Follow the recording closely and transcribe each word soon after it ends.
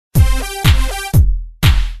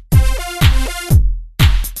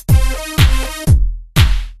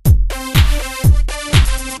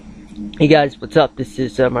Hey guys, what's up? This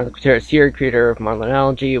is Marlon here, creator of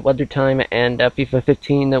Marlonology, Weather Time, and FIFA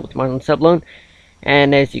 15 with MarlonSeblon.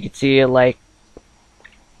 And as you can see, like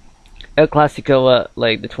El Clasico,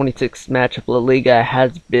 like the 26th match of La Liga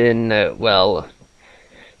has been, well,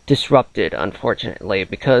 disrupted, unfortunately,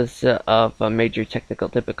 because of major technical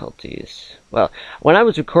difficulties. Well, when I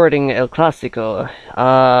was recording El Clasico,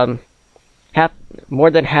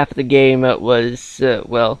 more than half of the game was,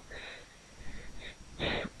 well,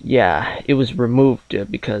 yeah, it was removed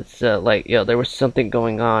because, like, there was something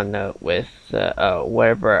going on with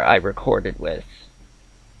whatever I recorded with.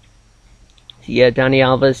 So, yeah, Dani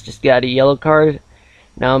Alves just got a yellow card.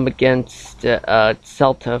 Now I'm against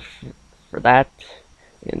Celta for that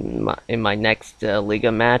in my next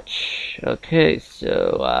Liga match. Okay,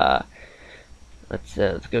 so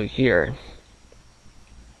let's go here.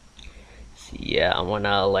 So, yeah, I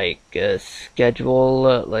wanna like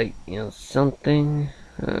schedule like something.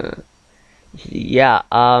 Yeah,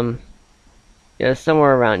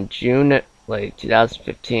 somewhere around June, like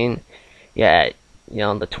 2015. Yeah,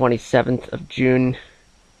 on the 27th of June.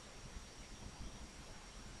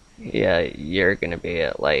 Yeah, you're gonna be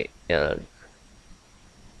at like, no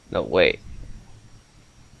wait.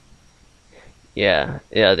 Yeah,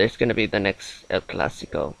 there's gonna be the next El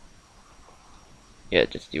Clasico. Yeah,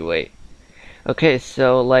 just you wait. Okay,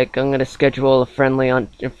 so like I'm gonna schedule a friendly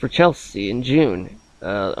for Chelsea in June,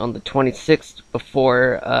 on the 26th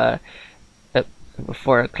before El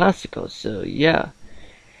Clasico. So yeah.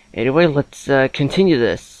 Anyway, let's continue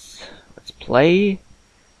this. Let's play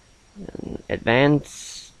and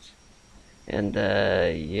advance, and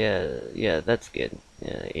yeah, that's good.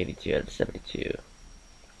 82 out of 72.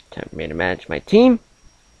 Time for me to manage my team.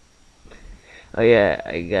 Oh yeah,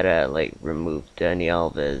 I gotta like remove Dani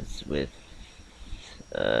Alves with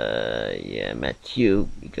Mathieu,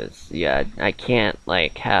 because yeah, I can't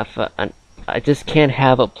like have I just can't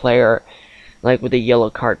have a player like with a yellow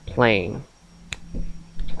card playing.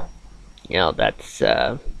 That's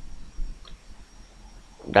the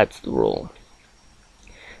rule.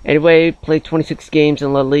 Anyway, played 26 games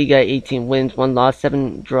in La Liga, 18 wins, 1 loss,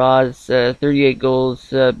 7 draws, 38 goals,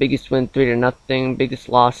 biggest win 3-0, biggest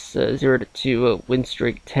loss 0-2, win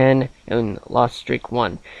streak 10, and loss streak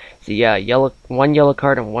 1. So yeah, one yellow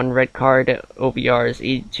card and 1 red card. OBR is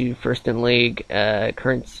 82, first in league.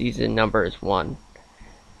 Current season number is 1.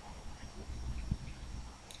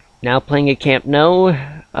 Now playing at Camp Nou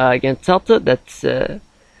against Celta. That's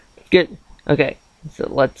good. Okay. So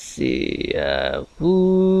let's see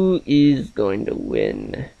who is going to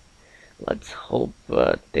win. Let's hope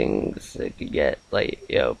things could get like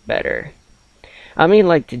better. I mean,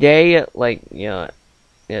 like today, like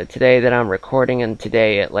today that I'm recording, and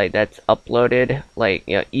today like that's uploaded like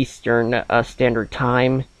Eastern Standard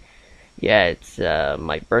Time. Yeah, it's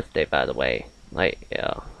my birthday, by the way. Like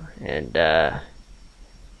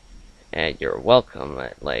and you're welcome.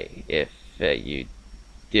 Like if you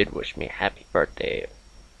did wish me a happy birthday,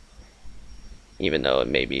 even though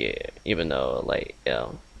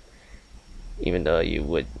you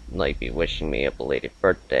would like be wishing me a belated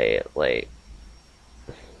birthday, like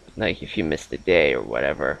if you missed a day or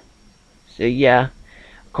whatever. So yeah,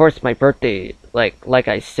 of course my birthday, like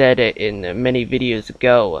I said it in many videos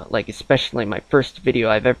ago, like especially my first video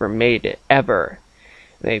I've ever made ever,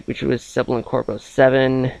 like, which was Seblon Corpo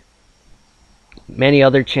 7, many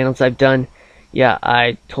other channels I've done. Yeah,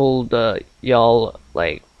 I told y'all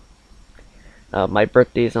like my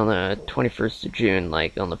birthday is on the 21st of June,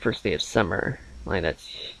 like on the first day of summer. Like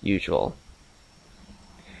that's usual.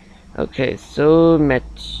 Okay, so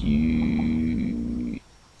Matthew.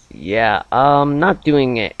 Yeah, not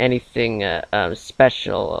doing anything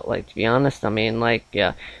special. Like, to be honest, I mean, like,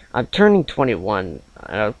 yeah, I'm turning 21.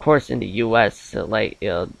 Of course, in the U.S., so, like,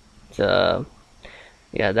 yeah,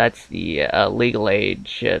 that's the legal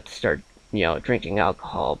age to start drinking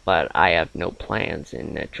alcohol, but I have no plans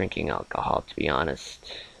in drinking alcohol, to be honest.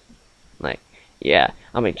 Like, yeah,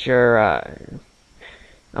 I mean, sure I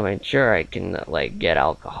can like get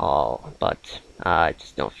alcohol, but I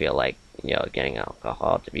just don't feel like getting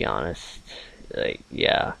alcohol, to be honest. Like,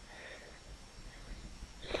 yeah.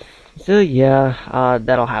 So yeah,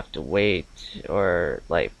 that'll have to wait, or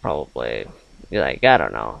like probably, like, I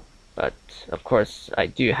don't know. But of course, I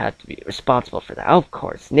do have to be responsible for that. Of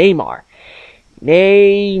course, Neymar.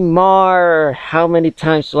 How many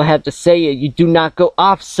times do I have to say it? You do not go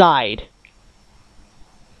offside.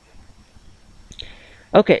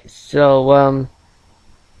 Okay, so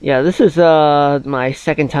Yeah, this is my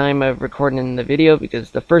second time of recording the video because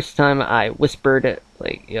the first time I whispered it,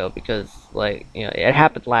 like, because like, it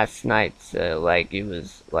happened last night, so like it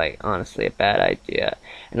was like honestly a bad idea.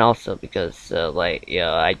 And also because like,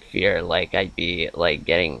 I'd fear like I'd be like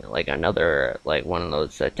getting like another like one of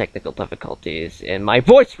those technical difficulties in my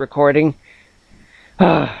voice recording.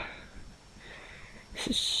 This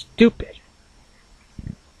is stupid.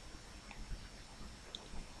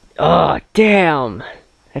 Oh, damn.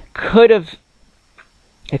 It could have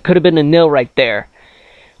been a nil right there.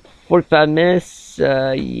 45 minutes,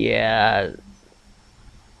 yeah.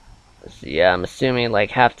 So, yeah, I'm assuming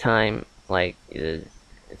like halftime, like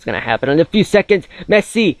it's gonna happen in a few seconds.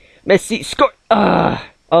 Messi, score.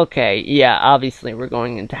 Okay, yeah. Obviously, we're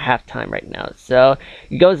going into halftime right now. So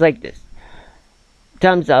it goes like this: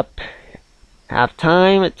 time's up.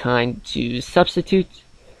 Halftime. Time to substitute.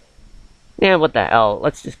 Yeah, what the hell?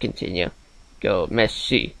 Let's just continue. Go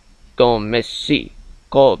Messi. Go Messi.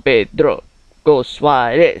 Go Pedro. Go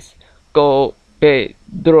Suarez. Go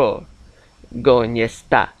Pedro. Go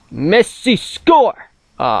Iniesta. Messi score!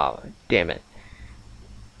 Oh, damn it.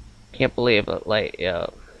 Can't believe it, like,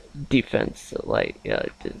 defense, like,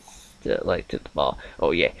 just, like, took the ball.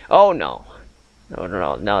 Oh, yeah. Oh, no.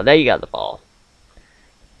 No, there you got the ball.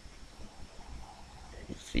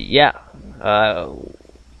 See, yeah.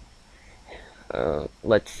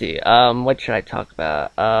 Let's see. What should I talk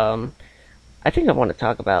about? I think I want to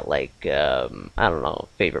talk about, like, I don't know,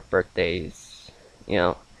 favorite birthdays, you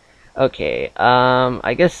know. Okay,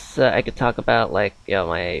 I guess I could talk about like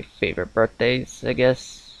my favorite birthdays. I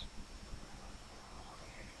guess,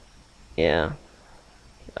 yeah.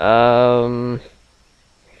 Um,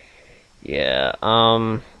 yeah.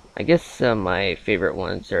 I guess my favorite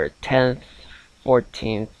ones are 10th,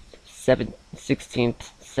 14th, 7th,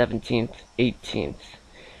 16th, 17th, 18th.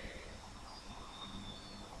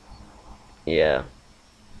 Yeah,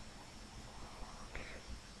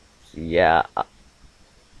 yeah,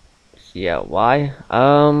 yeah. Why?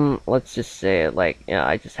 Let's just say like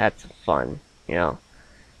I just had some fun. You know.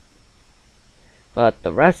 But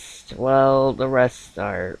the rest, well, the rest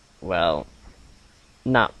are, well,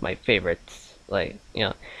 not my favorites. Like,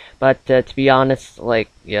 but to be honest, like,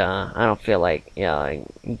 yeah, I don't feel like,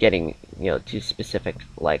 getting, too specific.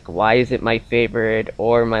 Like, why is it my favorite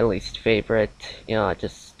or my least favorite?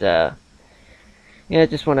 Just, I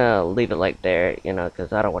just want to leave it like there,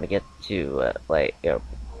 because I don't want to get too, like,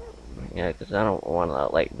 because I don't want to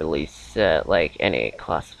like release like any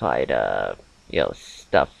classified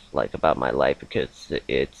stuff like about my life because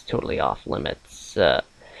it's totally off limits.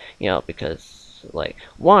 Because like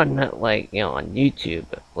one like on YouTube,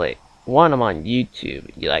 like one I'm on YouTube,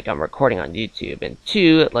 like I'm recording on YouTube, and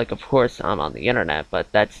two like of course I'm on the internet,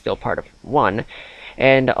 but that's still part of one.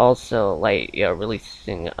 And also like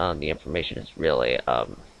releasing the information is really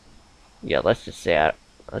yeah, let's just say I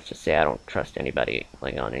don't trust anybody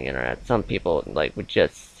like on the internet. Some people like would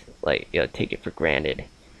just like take it for granted.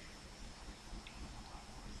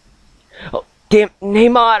 Oh damn,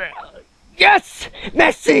 Neymar! Yes,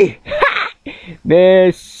 Messi!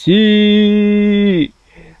 Messi,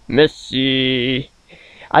 Messi.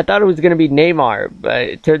 I thought it was gonna be Neymar, but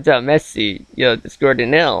it turns out Messi, scored a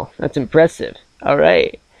nil. That's impressive. All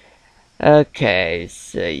right. Okay,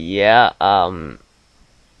 so yeah,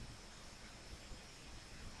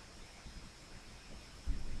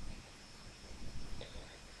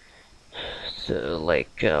 so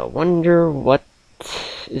like, wonder what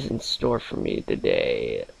is in store for me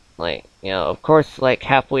today. Like, of course, like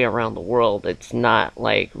halfway around the world, it's not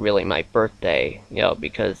like really my birthday,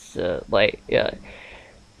 because like, yeah,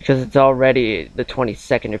 because it's already the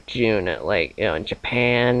 22nd of June. Like, in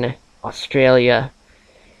Japan, Australia,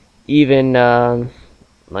 even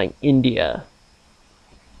like India.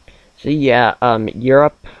 So yeah,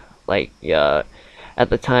 Europe, like, at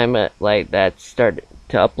the time like that started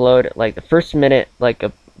to upload, like the first minute like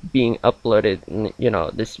of being uploaded,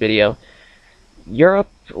 this video, Europe,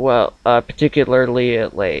 well, particularly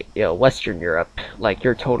like Western Europe, like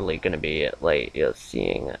you're totally gonna be like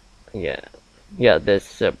seeing, yeah, yeah,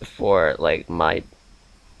 this before like my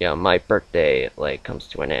birthday like comes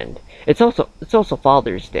to an end. It's also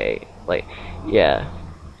Father's Day, like, yeah.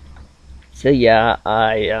 So yeah,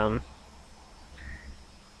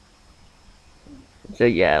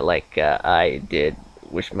 like I did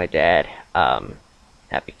wish my dad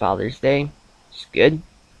happy Father's Day. It's good.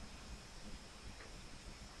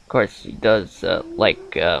 Of course, he does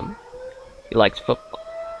like he likes football.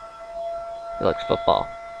 He likes football.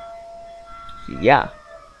 So, yeah.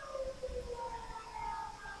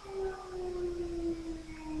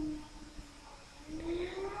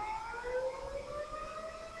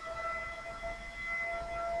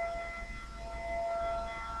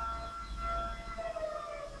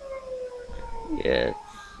 Yeah.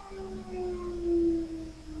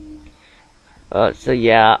 So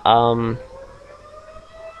yeah,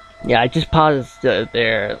 yeah, I just paused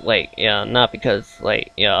there, like, not because,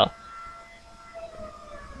 like, not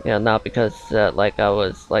because, like, I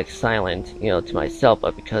was, like, silent, to myself,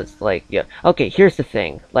 but because, like, okay, here's the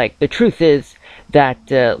thing, like, the truth is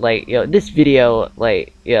that, like, this video,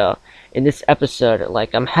 like, in this episode,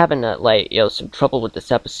 like, I'm having, like, some trouble with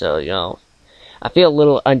this episode, I feel a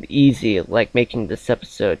little uneasy, like, making this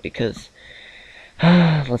episode, because,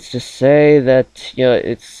 let's just say that,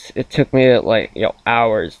 it took me, like,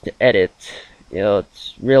 hours to edit,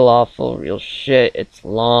 it's real awful, real shit, it's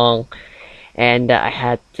long, and I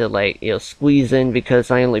had to, like, squeeze in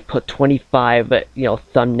because I only put 25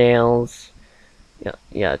 thumbnails,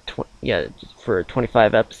 for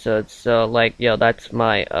 25 episodes. So, like, that's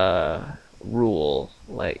my rule,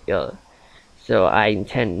 like, so I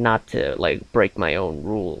intend not to, like, break my own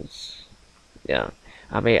rules. Yeah,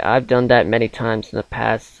 I mean, I've done that many times in the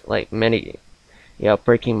past, like, many,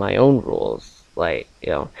 breaking my own rules, like,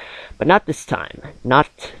 but not this time. Not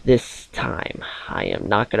this time. I am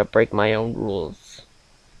not gonna break my own rules.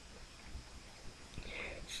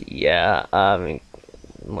 So, yeah, I mean,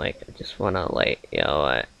 like, I just wanna, like,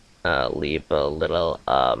 leave a little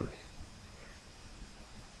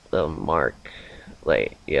mark,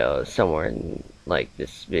 like, somewhere in, like,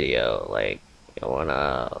 this video, like, I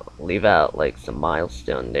wanna leave out, like, some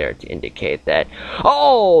milestone there to indicate that,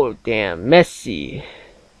 oh, damn, Messi.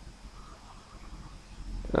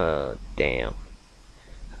 Damn.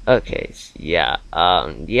 Okay, so yeah,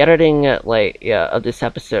 the editing, of this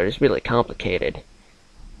episode is really complicated.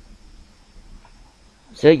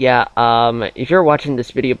 So yeah, if you're watching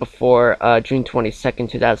this video before, June 22nd,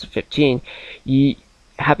 2015,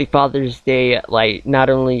 happy Father's Day, like, not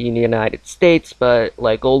only in the United States, but,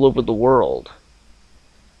 like, all over the world.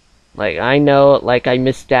 Like, I know, like, I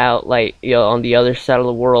missed out, like, on the other side of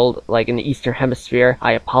the world, like, in the Eastern Hemisphere.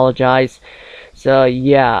 I apologize. So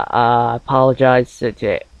yeah, I apologize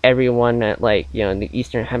to everyone at, like, in the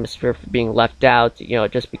Eastern Hemisphere for being left out,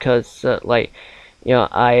 just because, like,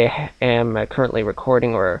 I am currently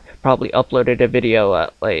recording or probably uploaded a video,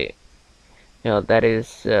 like, that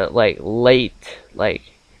is, like, late, like,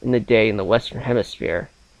 in the day in the Western Hemisphere.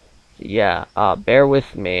 So, yeah, bear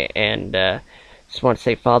with me, and, just want to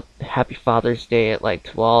say Happy Father's Day, like,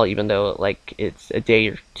 to all, even though, like, it's a day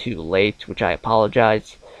or two late, which I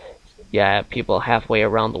apologize. Yeah, people halfway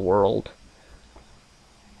around the world.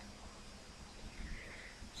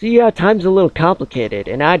 So yeah, time's a little complicated,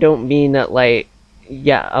 and I don't mean that, like,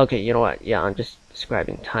 yeah, okay, you know what, yeah, I'm just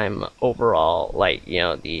describing time overall, like,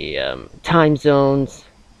 the, time zones,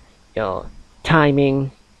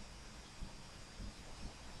 timing,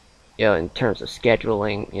 in terms of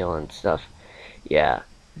scheduling, and stuff, yeah.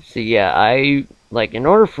 So yeah, like, in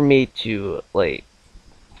order for me to, like,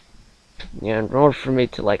 in order for me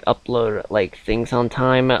to, like, upload, like, things on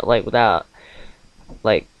time, like, without,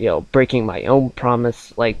 like, breaking my own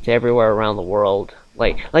promise, like, to everywhere around the world,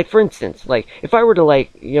 like, for instance, like, if I were to,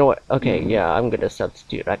 like, what, okay, yeah, I'm gonna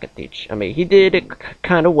substitute teach. I mean, he did it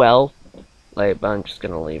kind of well, like, but I'm just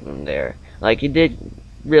gonna leave him there. Like, he did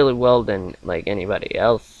really well than, like, anybody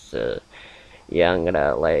else. Yeah, I'm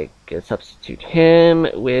gonna, like, substitute him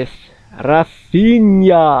with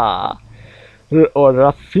Rafinha or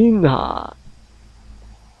Rafinha.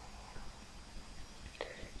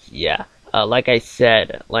 Yeah, like I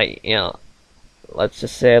said, like, let's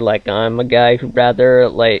just say, like, I'm a guy who'd rather,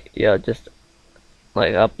 like, just,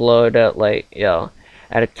 like, upload, like,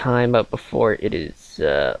 at a time before it is,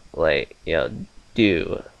 like,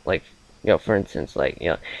 due. Like, for instance, like,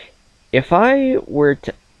 if I were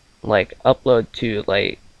to, like, upload to,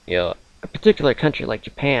 like, a particular country like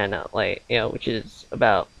Japan, like, which is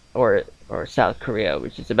about, or South Korea,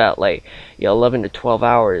 which is about, like, 11 to 12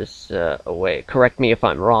 hours away. Correct me if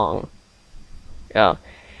I'm wrong. Yeah,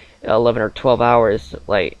 11 or 12 hours,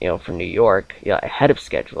 like, from New York, ahead of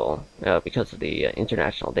schedule, because of the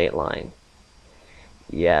international dateline.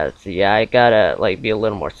 Yeah, so yeah, I gotta, like, be a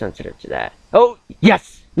little more sensitive to that. Oh,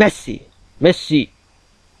 yes! Messi! Messi!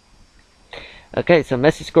 Okay, so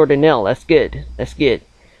Messi scored a nil. That's good. That's good.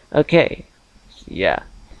 Okay. So, yeah.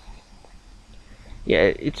 Yeah,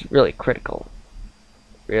 it's really critical.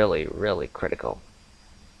 Really, really critical.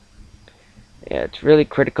 Yeah, it's really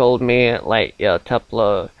critical to me, like, to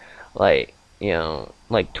upload, like,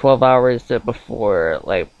 like, 12 hours before,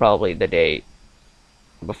 like, probably the day,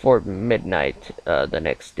 before midnight, the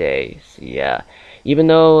next day. So, yeah. Even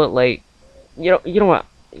though, like, you know what, you know what,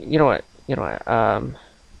 you know what,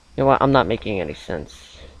 you know what, I'm not making any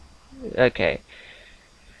sense. Okay.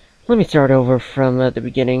 Let me start over from the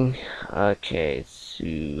beginning. Okay,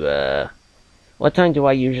 so what time do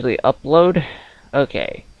I usually upload?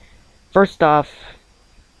 Okay, first off,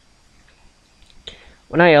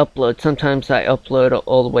 when I upload, sometimes I upload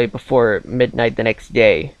all the way before midnight the next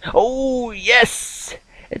day. Oh yes!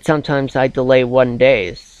 And sometimes I delay 1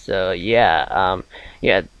 day. So yeah,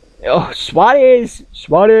 yeah. Oh, Suarez!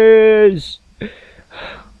 Suarez!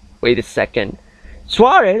 Wait a second.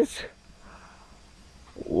 Suarez?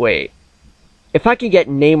 Wait. If I can get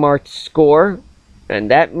Neymar to score, then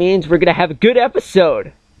that means we're gonna have a good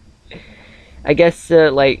episode. I guess,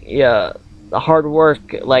 like, yeah, the hard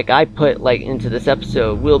work, like, I put, like, into this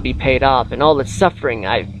episode will be paid off, and all the suffering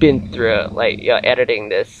I've been through, like, yeah, editing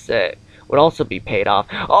this, would also be paid off.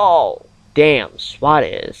 Oh, damn,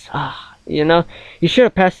 Suarez. You know, you should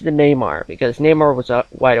have passed it to Neymar, because Neymar was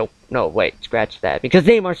wide open. No, wait, scratch that. Because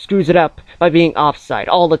Neymar screws it up by being offside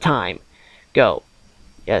all the time. Go.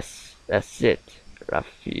 Yes, that's it.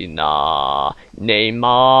 Rafinha.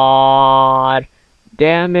 Neymar.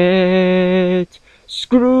 Damn it.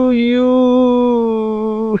 Screw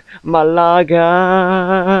you, Malaga.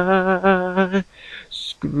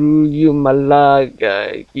 Screw you,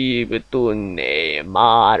 Malaga. Give it to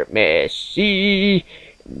Neymar. Messi.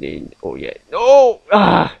 Oh, yeah. No!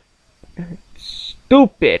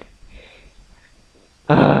 Stupid.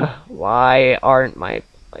 Why aren't my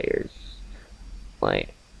players, like,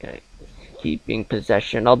 keeping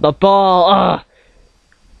possession of the ball?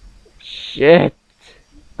 Shit.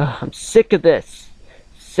 I'm sick of this.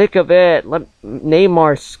 Sick of it. Let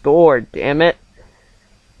Neymar score, damn it.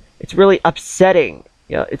 It's really upsetting.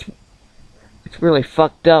 Yeah, it's really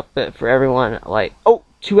fucked up for everyone. Like, oh,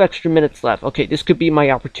 2 extra minutes left. Okay, this could be my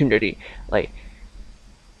opportunity. Like,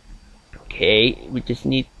 okay, we just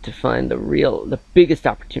need to find the biggest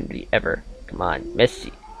opportunity ever. Come on,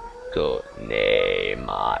 Messi. Go,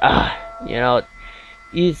 Neymar. You know,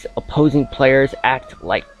 these opposing players act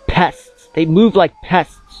like pests. They move like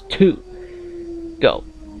pests, too. Go.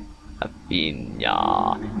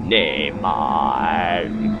 Rafinha, Neymar,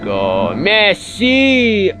 go,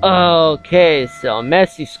 Messi! Okay, so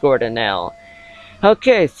Messi scored an L.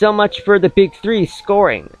 Okay, so much for the big three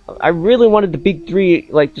scoring. I really wanted the big three,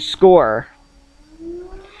 like, to score.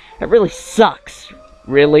 That really sucks.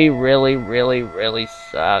 Really, really, really, really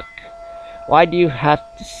suck. Why do you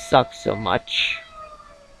have to suck so much?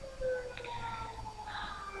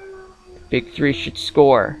 The big three should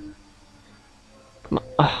score. Come on.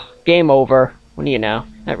 Ugh, game over. What do you know?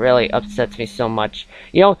 That really upsets me so much.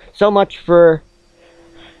 You know, so much for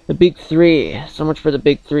the big three. So much for the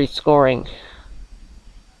big three scoring.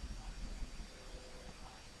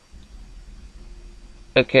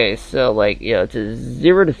 Okay, so, like, yeah, it's a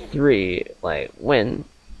 0-3, like, win.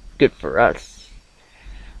 Good for us.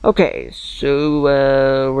 Okay, so,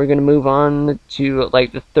 we're gonna move on to,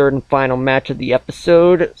 like, the third and final match of the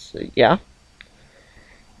episode. So, yeah.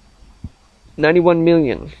 91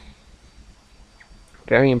 million.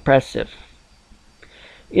 Very impressive.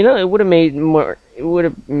 You know, it would have made more, it would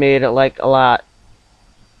have made, like, a lot,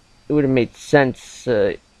 it would have made sense,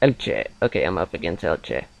 Elche. Okay, I'm up against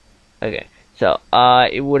Elche. Okay. So,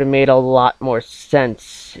 it would have made a lot more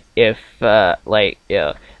sense if, like, you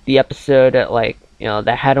know, the episode, like, you know,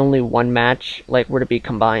 that had only one match, like, were to be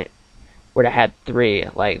combined, were to had 3,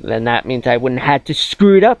 like, then that means I wouldn't have to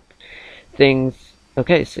screw it up things.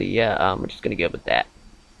 Okay, so yeah, we're just gonna go with that.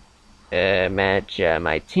 Match,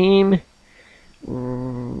 my team.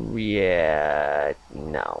 Yeah,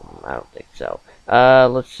 no, I don't think so.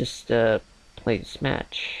 Let's just, play this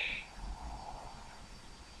match.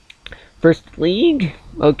 First league?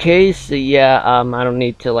 Okay, so yeah, I don't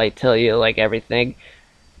need to, like, tell you, like, everything.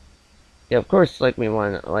 Yeah, of course, like, we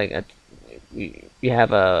want, like, we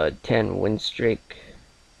have a 10 win streak.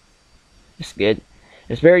 It's good.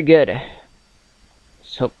 It's very good.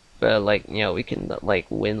 Let's hope, like, you know, we can, like,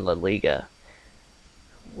 win La Liga.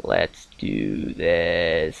 Let's do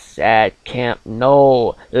this at Camp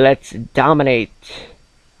Nou. Let's dominate.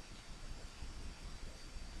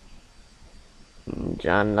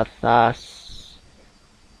 Jonathan.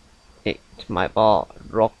 It's my ball.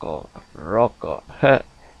 Rocco. Rocco.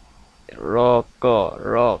 Rocco.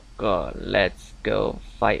 Rocco. Let's go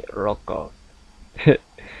fight Rocco.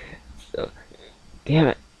 So, damn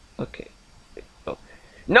it. Okay. Oh.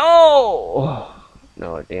 No!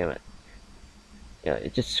 No, damn it. Yeah,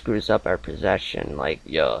 it just screws up our possession. Like,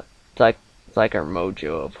 yo, it's like our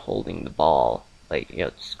mojo of holding the ball. Like, you know,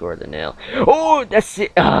 to score the nail. Oh, that's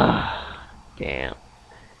it. Damn.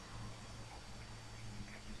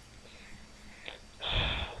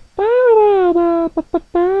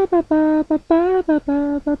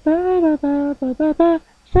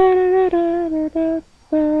 Let's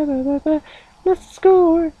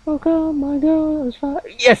score. Oh, come on, go.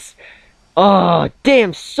 Yes! Oh,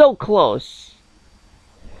 damn, so close.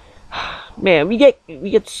 Man, we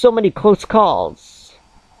get so many close calls.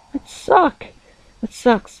 It suck. It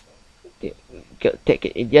sucks. Go take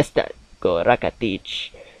it. Yes, that. Go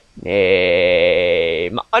Rakitic.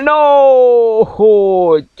 No!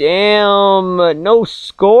 Oh, damn. No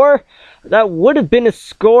score? That would have been a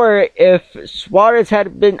score if Suarez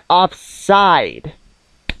had been offside.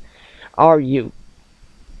 Are you?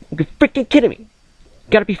 You're freaking kidding me.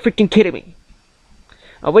 You gotta be freaking kidding me.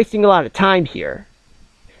 I'm wasting a lot of time here.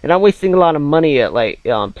 And I'm wasting a lot of money at, like,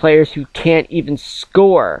 players who can't even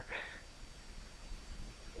score.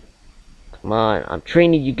 Come on, I'm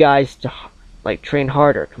training you guys to, like, train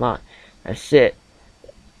harder. Come on. That's it.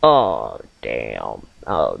 Oh, damn.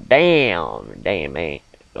 Oh, damn. Damn, man.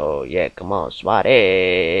 Oh, yeah, come on,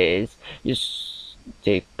 Suarez. Just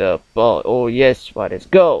take the ball. Oh, yes, Suarez.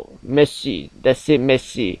 Go. Messi. That's it,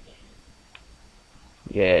 Messi.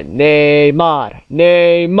 Yeah, Neymar.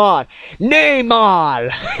 Neymar.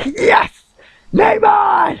 Neymar. Yes.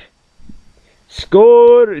 Neymar.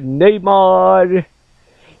 Score, Neymar.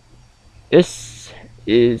 This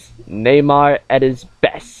is Neymar at his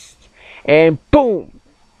best. And boom.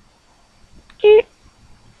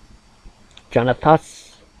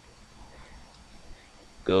 Jonathas.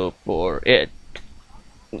 Go for it.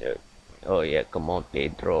 Oh yeah, come on,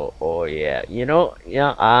 Pedro. Oh yeah,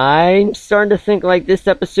 yeah, I'm starting to think like this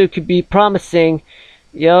episode could be promising.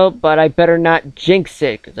 But I better not jinx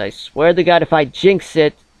it, because I swear to God, if I jinx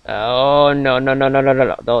it, oh no, no, no, no, no,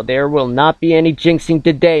 no, no, there will not be any jinxing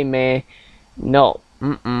today, man. No,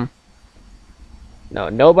 no,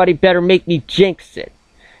 nobody better make me jinx it.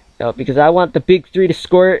 No, because I want the big three to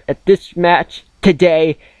score at this match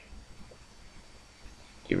today.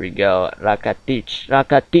 Here we go. Rakitic,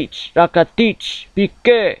 Rakitic, Rakitic,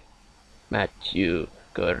 Piqué. Matthew,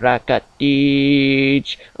 go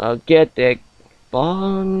Rakitic. I'll get the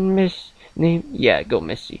ball, name. Yeah, go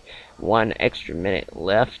Messi. 1 extra minute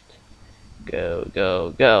left. Go,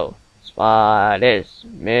 go, go. Suarez,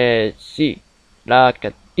 Messi,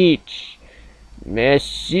 Rakitic,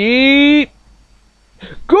 Messi.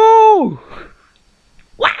 Go!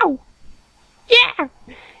 Wow! Yeah!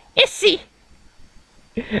 Messi!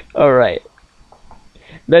 Alright.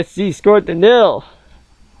 Messi scored the nil.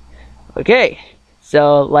 Okay.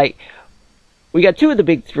 So, like, we got 2 of the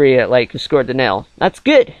big 3 who scored the nil. That's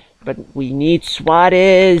good. But we need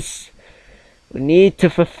Suarez. We need to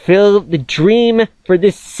fulfill the dream for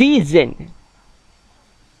this season.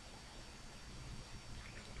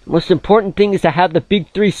 The most important thing is to have the big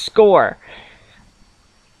 3 score.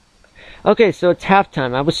 Okay, so it's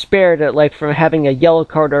halftime. I was spared from having a yellow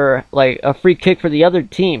card or a free kick for the other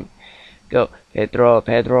team. Go, Pedro,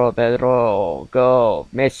 Pedro, Pedro. Go,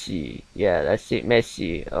 Messi. Yeah, that's it,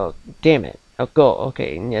 Messi. Oh, damn it. Oh, go.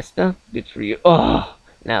 Okay, Iniesta. Good for you. Oh,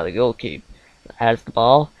 now the goalkeeper has the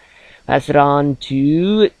ball. Pass it on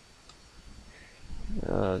to.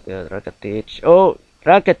 Oh, good, Rakitic. Oh,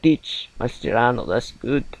 Rakitic. Mascherano, that's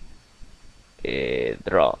good.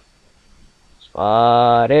 Pedro.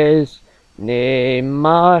 Suarez.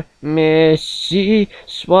 Neymar, Messi,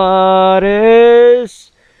 Suarez.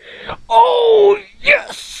 Oh,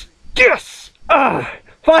 yes! Yes!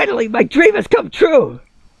 Finally, my dream has come true!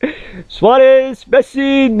 Suarez,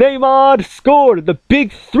 Messi, Neymar scored. The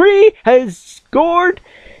big 3 has scored.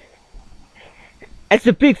 It's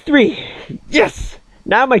the big 3. Yes!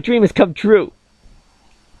 Now my dream has come true.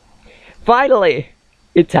 Finally,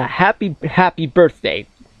 it's a happy, happy birthday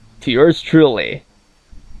to yours truly.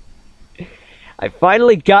 I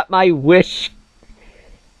finally got my wish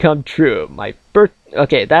come true. My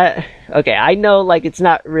okay, I know it's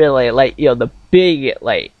not really the big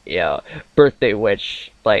birthday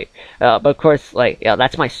wish but of course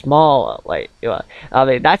that's my small I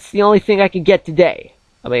mean that's the only thing I can get today.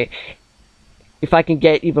 I mean if I can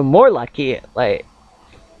get even more lucky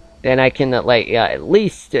then I can at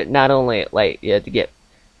least not only to get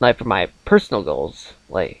for my personal goals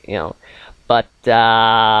but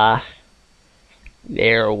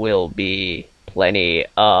there will be plenty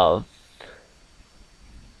of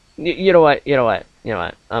you know what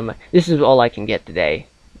this is all I can get today,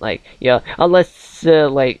 unless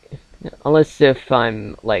if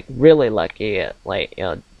I'm really lucky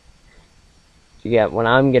when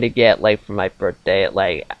I'm gonna get for my birthday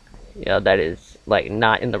that is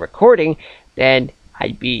not in the recording, then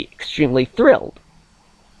I'd be extremely thrilled,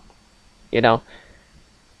 So,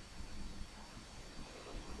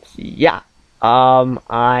 yeah.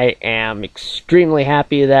 I am extremely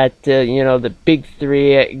happy that the big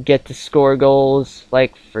three get to score goals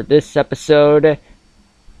like for this episode.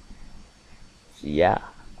 So, yeah.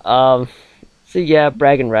 Um. So yeah,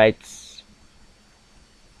 bragging rights.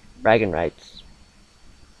 Bragging rights.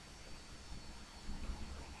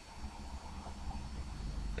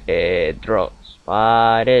 Pedro,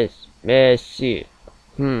 Suarez, Messi.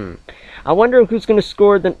 I wonder who's gonna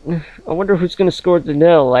score the. I wonder who's gonna score the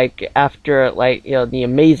nil. Like after the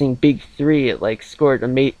amazing big three, like scored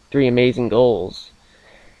three amazing goals.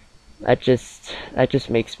 That just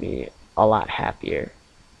makes me a lot happier.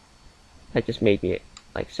 That just made me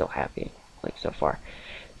like so happy, like so far.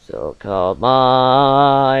 So come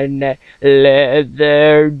on, let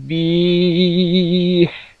there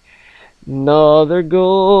be another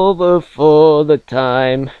goal before the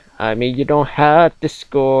time. I mean, you don't have to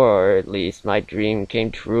score, at least my dream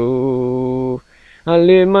came true. I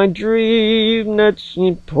live my dream, that's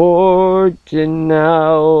important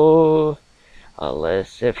now.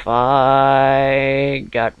 Unless if I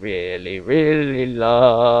got really, really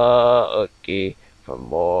lucky for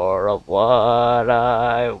more of what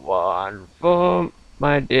I want for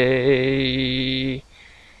my day.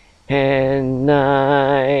 And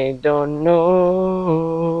I don't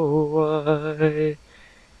know why.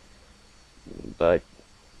 But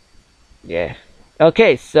yeah.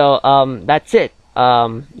 Okay, so that's it.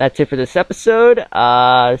 That's it for this episode.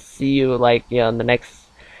 See you in the next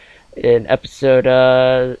in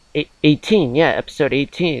episode 18. Yeah, episode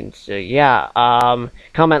 18. So yeah,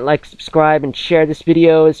 comment, like, subscribe, and share this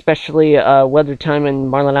video, especially Weather Time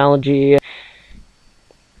and Marlonology.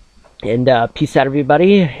 And peace out,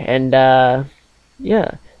 everybody. And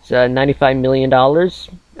yeah, so $95 million.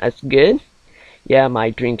 That's good. Yeah, my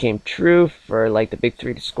dream came true for like the big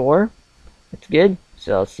three to score. That's good.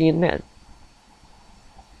 So I'll see you then.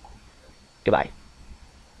 Goodbye.